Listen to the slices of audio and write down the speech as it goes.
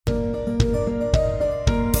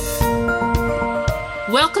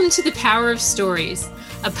Welcome to The Power of Stories,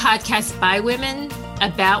 a podcast by women,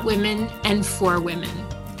 about women, and for women.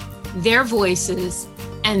 Their voices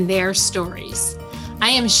and their stories. I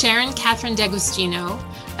am Sharon Catherine D'Agostino,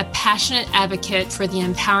 a passionate advocate for the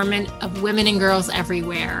empowerment of women and girls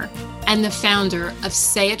everywhere, and the founder of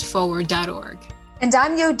sayitforward.org. And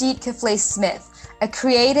I'm Yodit Kiflay-Smith, a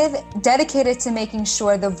creative dedicated to making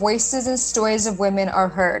sure the voices and stories of women are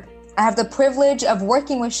heard. I have the privilege of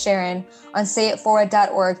working with Sharon on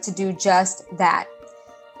sayitforward.org to do just that.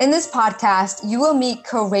 In this podcast, you will meet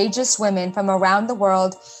courageous women from around the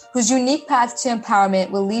world whose unique path to empowerment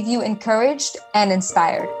will leave you encouraged and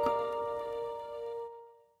inspired.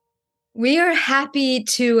 We are happy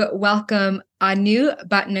to welcome Anu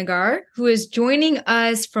Bhatnagar, who is joining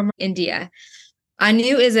us from India.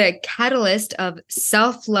 Anu is a catalyst of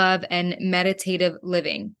self-love and meditative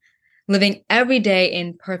living every day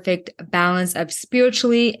in perfect balance of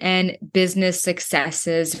spiritually and business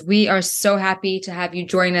successes. We are so happy to have you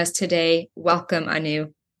join us today. Welcome,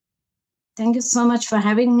 Anu. Thank you so much for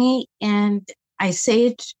having me. And I say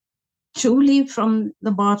it truly from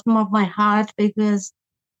the bottom of my heart because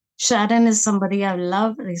Sharon is somebody I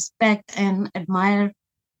love, respect, and admire.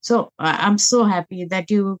 So I'm so happy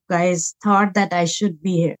that you guys thought that I should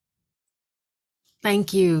be here.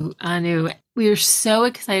 Thank you, Anu. We are so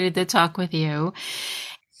excited to talk with you.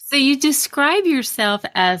 So you describe yourself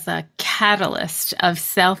as a catalyst of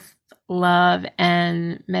self-love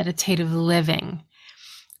and meditative living.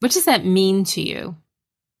 What does that mean to you?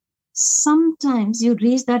 Sometimes you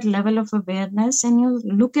reach that level of awareness and you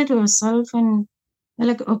look at yourself and you're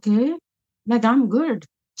like, okay, like I'm good.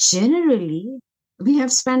 Generally, we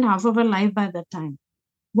have spent half of our life by that time.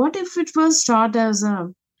 What if it was taught as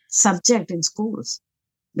a subject in schools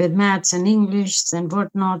with maths and English and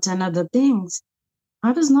whatnot and other things?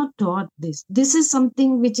 I was not taught this. This is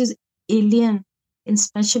something which is alien,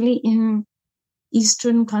 especially in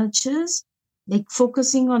Eastern cultures. Like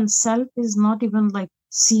focusing on self is not even like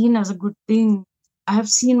seen as a good thing. I have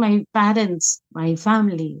seen my parents, my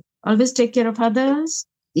family, always take care of others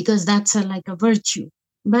because that's like a virtue.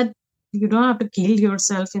 But you don't have to kill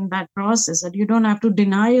yourself in that process, and you don't have to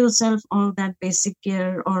deny yourself all that basic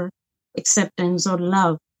care or acceptance or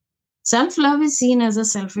love. Self-love is seen as a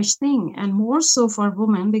selfish thing, and more so for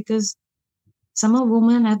women because some of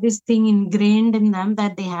women have this thing ingrained in them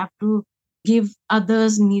that they have to give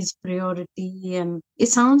others' needs priority. And it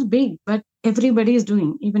sounds big, but everybody is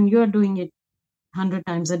doing, even you're doing it 100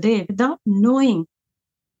 times a day without knowing.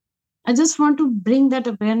 I just want to bring that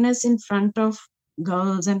awareness in front of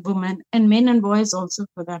girls and women and men and boys also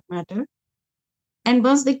for that matter. And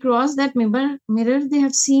once they cross that mirror, they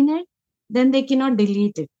have seen it, then they cannot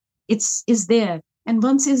delete it. It's there. And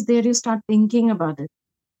once it's there, you start thinking about it.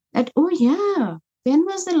 That, oh yeah, when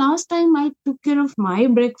was the last time I took care of my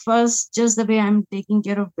breakfast just the way I'm taking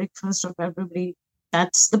care of breakfast of everybody?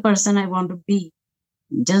 That's the person I want to be.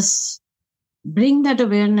 Just bring that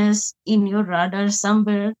awareness in your radar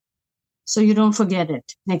somewhere so you don't forget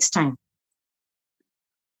it next time.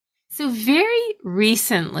 So very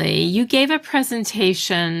recently, you gave a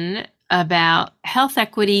presentation about health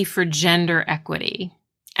equity for gender equity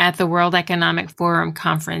at the World Economic Forum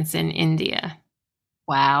conference in India.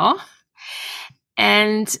 Wow.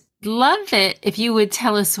 And love it if you would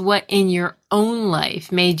tell us what in your own life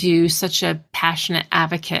made you such a passionate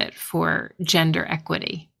advocate for gender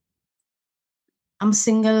equity. I'm a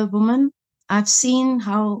single woman. I've seen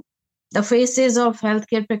how the faces of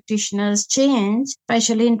healthcare practitioners change,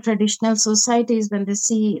 especially in traditional societies when they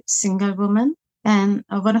see single women. And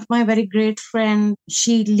one of my very great friends,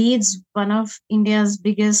 she leads one of India's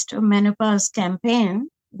biggest menopause campaign.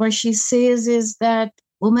 What she says is that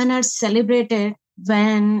women are celebrated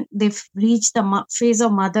when they've reached the phase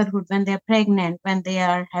of motherhood, when they're pregnant, when they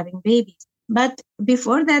are having babies. But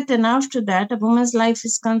before that and after that, a woman's life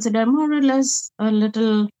is considered more or less a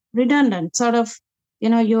little redundant, sort of,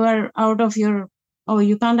 you are out of you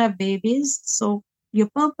can't have babies. So your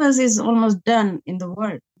purpose is almost done in the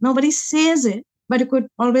world. Nobody says it, but you could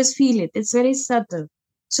always feel it. It's very subtle.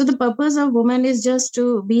 So the purpose of woman is just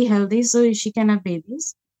to be healthy so she can have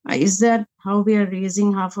babies. Is that how we are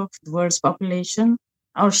raising half of the world's population?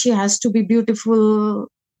 Or she has to be beautiful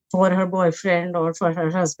for her boyfriend or for her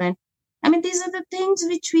husband? I mean, these are the things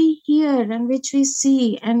which we hear and which we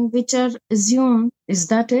see and which are assumed. Is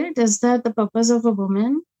that it? Is that the purpose of a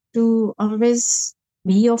woman? To always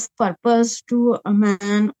be of purpose to a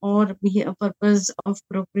man or be a purpose of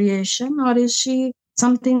procreation? Or is she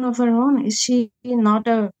something of her own? Is she not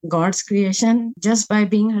a God's creation just by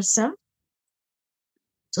being herself?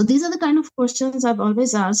 So these are the kind of questions I've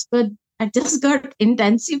always asked, but it just got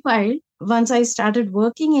intensified once I started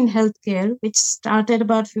working in healthcare, which started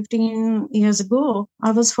about 15 years ago.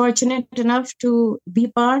 I was fortunate enough to be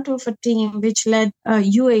part of a team which led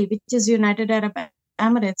UAE, which is United Arab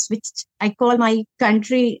Emirates, which I call my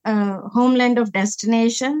country homeland of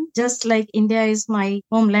destination, just like India is my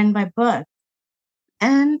homeland by birth.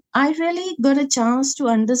 And I really got a chance to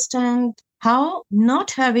understand how not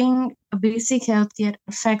having a basic healthcare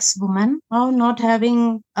affects women, how not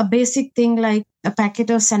having a basic thing like a packet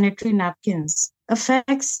of sanitary napkins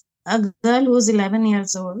affects a girl who's 11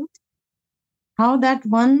 years old, how that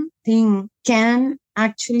one thing can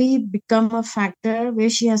actually become a factor where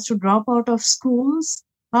she has to drop out of schools,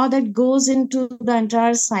 how that goes into the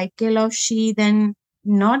entire cycle of she then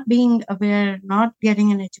not being aware, not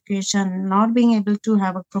getting an education, not being able to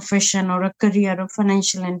have a profession or a career or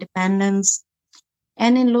financial independence.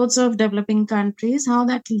 And in lots of developing countries, how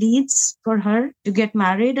that leads for her to get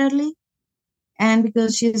married early. And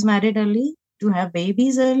because she is married early, to have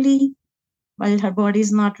babies early, while her body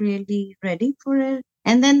is not really ready for it.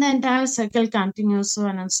 And then the entire cycle continues, so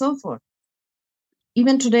on and so forth.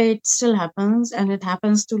 Even today, it still happens, and it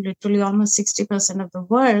happens to literally almost 60% of the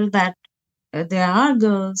world, that there are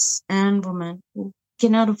girls and women who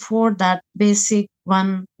cannot afford that basic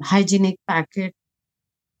one hygienic packet.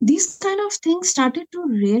 These kind of things started to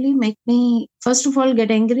really make me, first of all,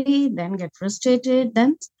 get angry, then get frustrated,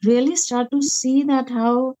 then really start to see that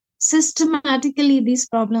how systematically these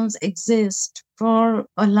problems exist for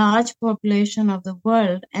a large population of the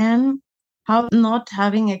world, and how not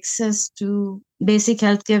having access to basic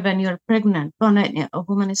healthcare when you're pregnant, when a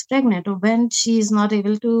woman is pregnant, or when she is not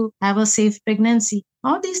able to have a safe pregnancy,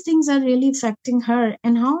 how these things are really affecting her,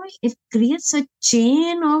 and how it creates a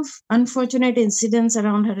chain of unfortunate incidents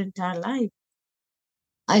around her entire life.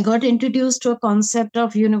 I got introduced to a concept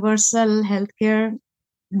of universal healthcare.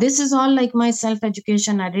 This is all like my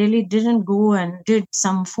self-education. I really didn't go and did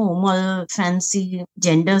some formal, fancy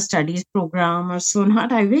gender studies program or so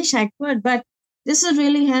not. I wish I could, but this is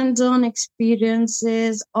really hands-on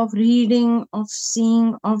experiences of reading, of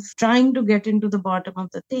seeing, of trying to get into the bottom of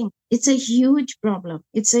the thing. It's a huge problem.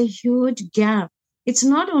 It's a huge gap. It's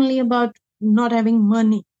not only about not having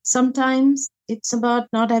money. Sometimes it's about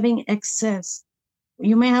not having access.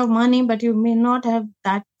 You may have money, but you may not have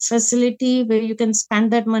that facility where you can spend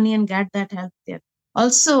that money and get that health care.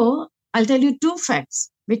 Also, I'll tell you two facts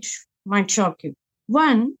which might shock you.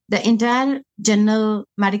 One, the entire general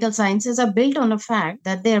medical sciences are built on the fact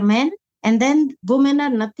that they're men, and then women are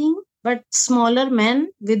nothing but smaller men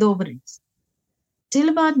with ovaries. Till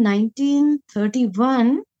about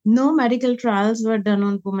 1931, no medical trials were done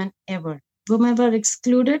on women ever. Women were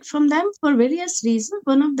excluded from them for various reasons.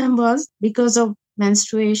 One of them was because of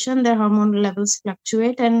menstruation, their hormone levels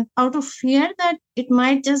fluctuate, and out of fear that it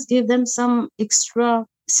might just give them some extra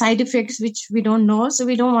side effects which we don't know, so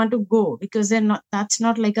we don't want to go because that's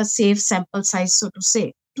not like a safe sample size, so to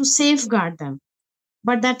say, to safeguard them.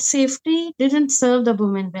 But that safety didn't serve the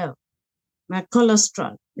women well.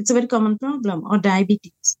 Cholesterol, it's a very common problem, or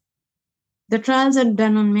diabetes. The trials are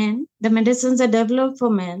done on men, the medicines are developed for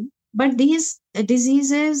men, but these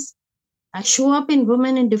diseases show up in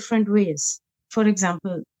women in different ways. For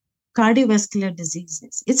example, cardiovascular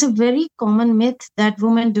diseases. It's a very common myth that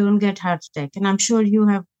women don't get heart attack, and I'm sure you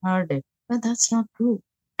have heard it, but that's not true.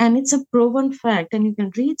 And it's a proven fact, and you can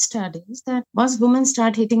read studies that once women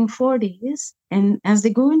start hitting 40s, and as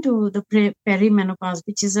they go into the perimenopause,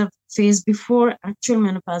 which is a phase before actual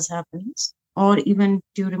menopause happens, or even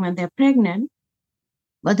during when they're pregnant,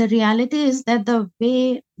 but the reality is that the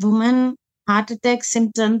way women heart attack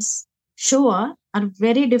symptoms show up are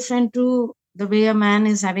very different to the way a man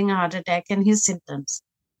is having a heart attack and his symptoms.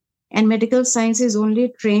 And medical science is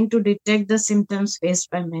only trained to detect the symptoms faced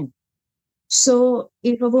by men. So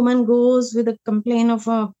if a woman goes with a complaint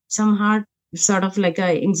of some heart, sort of like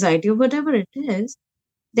a anxiety or whatever it is,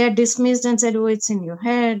 they're dismissed and said, oh, it's in your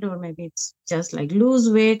head, or maybe it's just like lose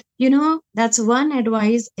weight. That's one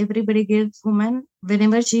advice everybody gives women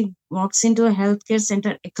whenever she walks into a healthcare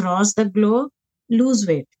center across the globe: lose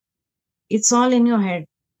weight. It's all in your head.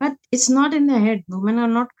 But it's not in the head. Women are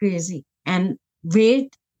not crazy. And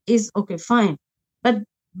weight is okay, fine. But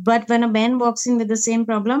when a man walks in with the same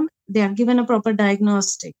problem, they are given a proper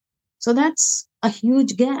diagnostic. So that's a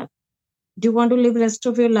huge gap. Do you want to live the rest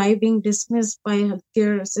of your life being dismissed by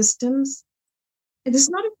healthcare systems? It is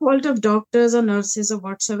not a fault of doctors or nurses or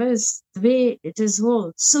whatsoever. It's the way it is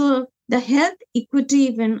whole. So the health equity,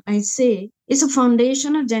 when I say, is a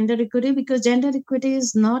foundation of gender equity, because gender equity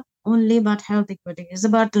is not only about health equity. It's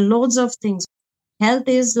about loads of things. Health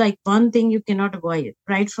is like one thing you cannot avoid.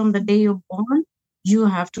 Right from the day you're born, you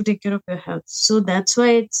have to take care of your health. So that's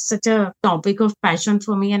why it's such a topic of passion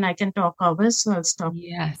for me, and I can talk hours, so I'll stop.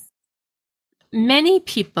 Yes. Many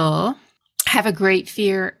people have a great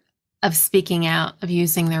fear of speaking out, of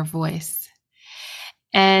using their voice.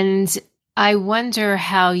 And I wonder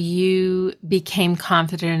how you became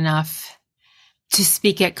confident enough to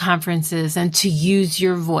speak at conferences and to use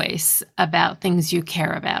your voice about things you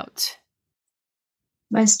care about.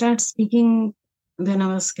 I started speaking when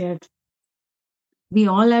I was scared. We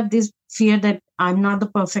all have this fear that I'm not the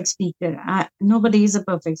perfect speaker. Nobody is a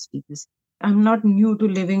perfect speaker. I'm not new to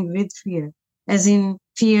living with fear, as in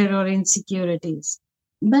fear or insecurities.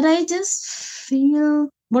 But I just feel,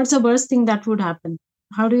 what's the worst thing that would happen?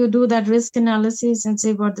 How do you do that risk analysis and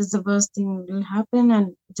say what is the worst thing will happen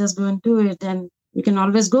and just go and do it? And you can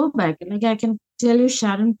always go back. Like I can tell you,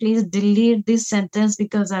 Sharon, please delete this sentence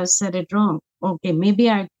because I've said it wrong. Okay, maybe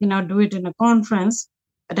I cannot do it in a conference,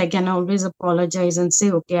 but I can always apologize and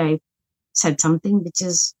say, okay, I said something which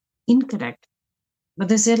is incorrect. But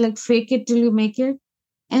they said, like, fake it till you make it.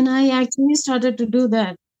 And I actually started to do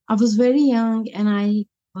that. I was very young and I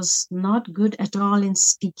was not good at all in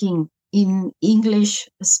speaking in English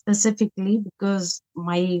specifically because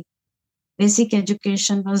my basic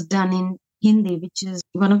education was done in Hindi, which is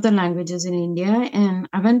one of the languages in India. And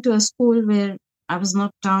I went to a school where I was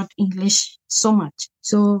not taught English so much.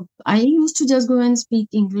 So I used to just go and speak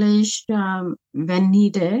English when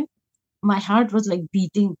needed. My heart was like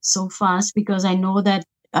beating so fast because I know that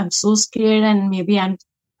I'm so scared and maybe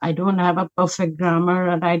I don't have a perfect grammar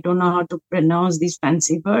and I don't know how to pronounce these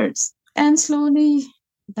fancy words. And slowly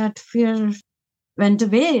that fear went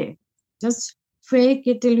away. Just fake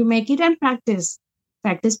it till you make it and practice.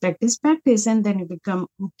 Practice, practice, practice. And then you become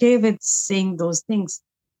okay with saying those things.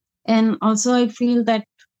 And also I feel that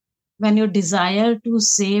when your desire to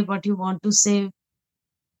say what you want to say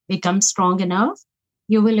becomes strong enough,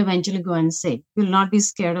 you will eventually go and say. You'll not be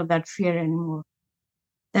scared of that fear anymore.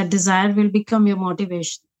 That desire will become your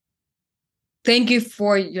motivation. Thank you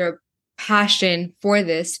for your passion for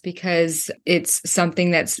this because it's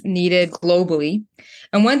something that's needed globally.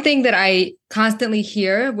 And one thing that I constantly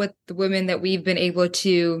hear with the women that we've been able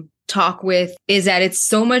to talk with is that it's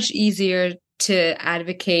so much easier to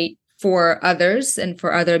advocate for others and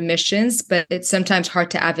for other missions, but it's sometimes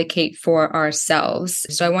hard to advocate for ourselves.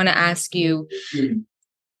 So I want to ask you,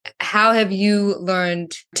 how have you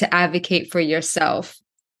learned to advocate for yourself?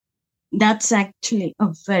 That's actually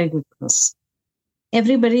a very good question.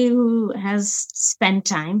 Everybody who has spent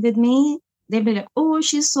time with me, they'll be like, oh,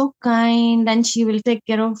 she's so kind and she will take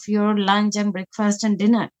care of your lunch and breakfast and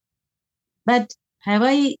dinner. But have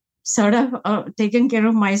I sort of taken care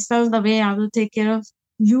of myself the way I will take care of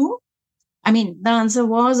you? I mean, the answer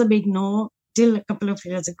was a big no till a couple of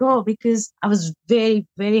years ago because I was very,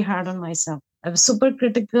 very hard on myself. I was super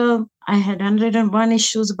critical. I had 101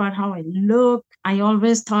 issues about how I look. I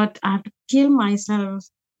always thought I have to kill myself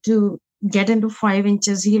to get into 5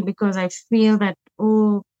 inches heel because I feel that,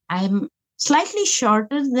 oh, I'm slightly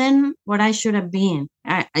shorter than what I should have been.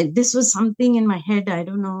 This was something in my head. I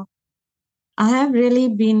don't know. I have really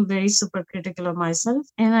been very super critical of myself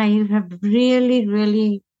and I have really,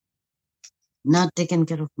 really not taken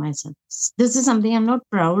care of myself. This is something I'm not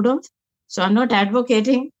proud of. So I'm not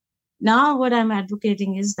advocating. Now, what I'm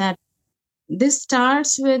advocating is that this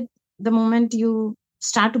starts with the moment you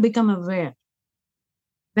start to become aware.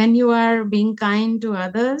 When you are being kind to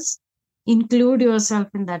others, include yourself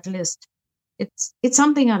in that list. It's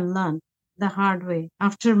something I learned the hard way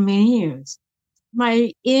after many years.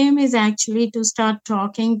 My aim is actually to start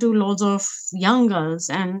talking to loads of young girls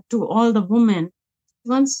and to all the women.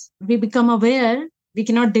 Once we become aware, we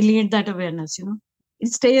cannot delete that awareness, it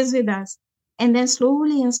stays with us. And then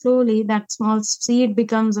slowly and slowly, that small seed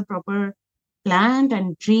becomes a proper plant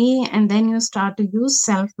and tree. And then you start to use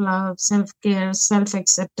self-love, self-care,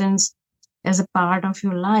 self-acceptance as a part of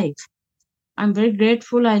your life. I'm very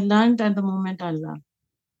grateful I learned at the moment I learned.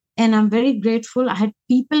 And I'm very grateful I had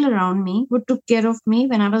people around me who took care of me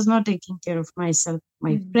when I was not taking care of myself,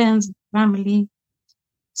 my friends, family.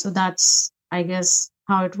 So that's, I guess,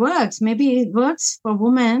 how it works. Maybe it works for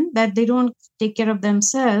women that they don't take care of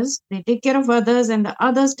themselves. They take care of others and the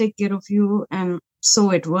others take care of you. And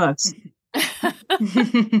so it works.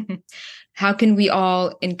 How can we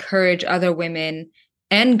all encourage other women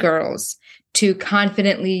and girls to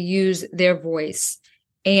confidently use their voice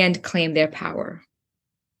and claim their power?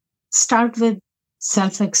 Start with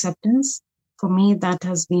self-acceptance. For me, that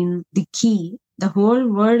has been the key. The whole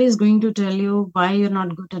world is going to tell you why you're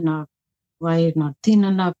not good enough. Why you're not thin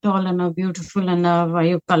enough, tall enough, beautiful enough? Why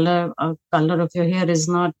your color of your hair is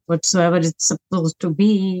not whatsoever it's supposed to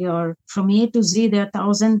be? Or from A to Z, there are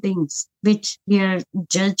 1,000 things which we are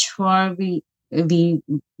judged for. We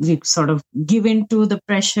sort of give in to the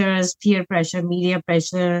pressures, peer pressure, media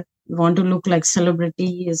pressure. We want to look like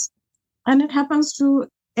celebrities, and it happens to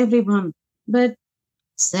everyone. But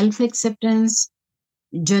self-acceptance,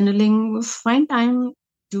 journaling, find time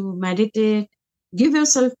to meditate, give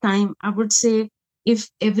yourself time. I would say if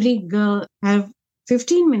every girl have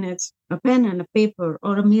 15 minutes, a pen and a paper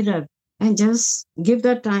or a mirror, and just give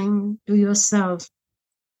that time to yourself,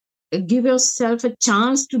 give yourself a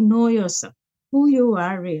chance to know yourself, who you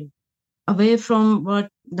are really, away from what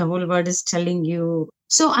the whole world is telling you.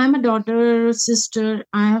 So I'm a daughter, sister.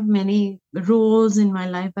 I have many roles in my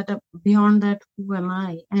life, but beyond that, who am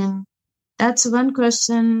I? And that's one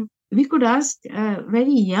question we could ask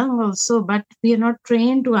very young also, but we are not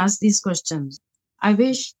trained to ask these questions. I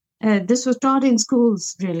wish this was taught in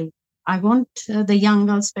schools, really. I want the young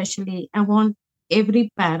girls especially. I want every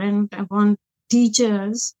parent, I want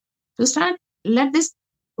teachers to let this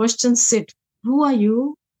question sit. Who are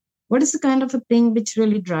you? What is the kind of a thing which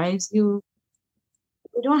really drives you?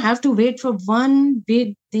 You don't have to wait for one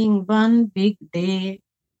big thing, one big day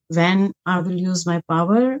when I will use my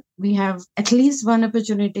power. We have at least one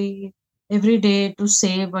opportunity every day to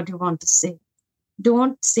say what you want to say.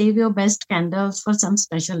 Don't save your best candles for some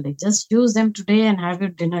special day. Just use them today and have your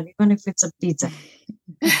dinner, even if it's a pizza.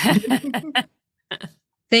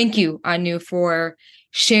 Thank you, Anu, for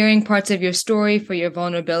sharing parts of your story, for your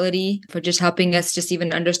vulnerability, for just helping us just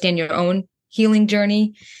even understand your own healing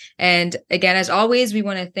journey. And again, as always, we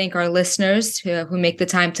want to thank our listeners who make the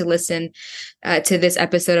time to listen to this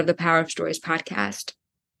episode of the Power of Stories podcast.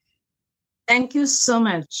 Thank you so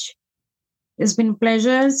much. It's been a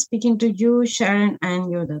pleasure speaking to you, Sharon, and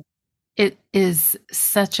Yoda. It is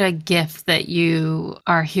such a gift that you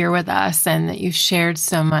are here with us and that you've shared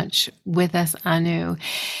so much with us, Anu.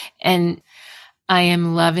 And I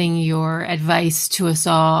am loving your advice to us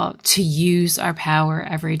all to use our power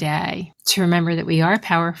every day, to remember that we are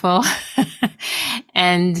powerful.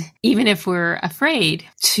 And even if we're afraid,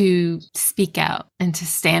 to speak out and to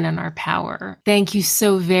stand in our power. Thank you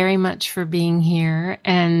so very much for being here.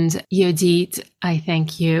 And Yodit, I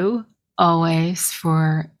thank you always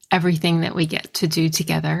for everything that we get to do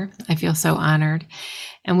together. I feel so honored.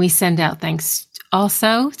 And we send out thanks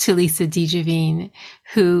also to Lisa DiGiovine,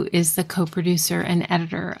 who is the co-producer and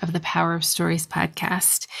editor of the Power of Stories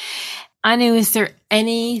podcast. Anu, is there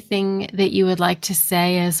anything that you would like to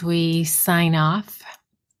say as we sign off?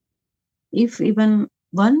 If even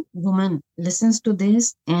one woman listens to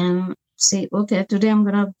this and say, okay, today I'm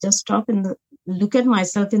going to just stop and look at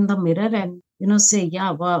myself in the mirror and, say,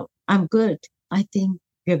 yeah, wow, I'm good. I think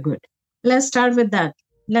we're good. Let's start with that.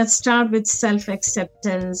 Let's start with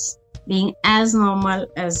self-acceptance, being as normal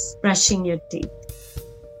as brushing your teeth.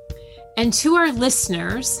 And to our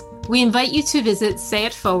listeners, we invite you to visit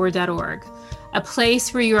sayitforward.org, a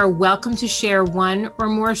place where you are welcome to share one or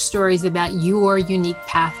more stories about your unique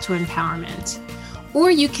path to empowerment. Or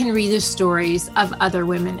you can read the stories of other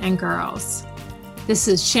women and girls. This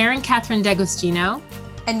is Sharon Catherine D'Agostino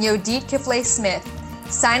and Yodit Kifle-Smith,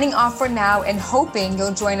 signing off for now and hoping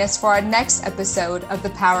you'll join us for our next episode of the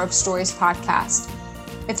Power of Stories podcast.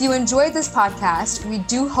 If you enjoyed this podcast, we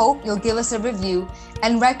do hope you'll give us a review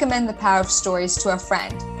and recommend the Power of Stories to a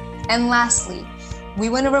friend. And lastly, we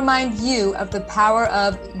want to remind you of the power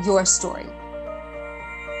of your story.